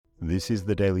This is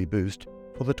the Daily Boost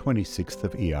for the 26th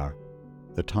of Iyar,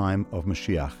 the time of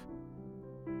Mashiach.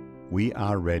 We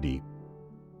are ready.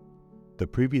 The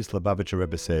previous Lubavitcher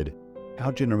Rebbe said,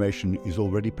 "Our generation is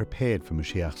already prepared for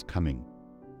Mashiach's coming.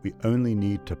 We only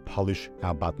need to polish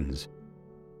our buttons."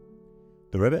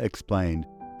 The Rebbe explained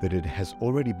that it has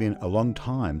already been a long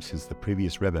time since the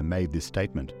previous Rebbe made this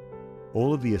statement.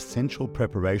 All of the essential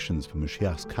preparations for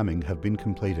Mashiach's coming have been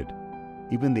completed,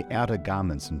 even the outer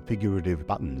garments and figurative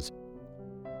buttons.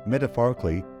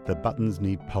 Metaphorically, the buttons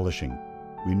need polishing.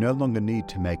 We no longer need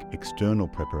to make external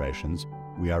preparations.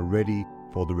 We are ready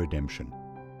for the redemption.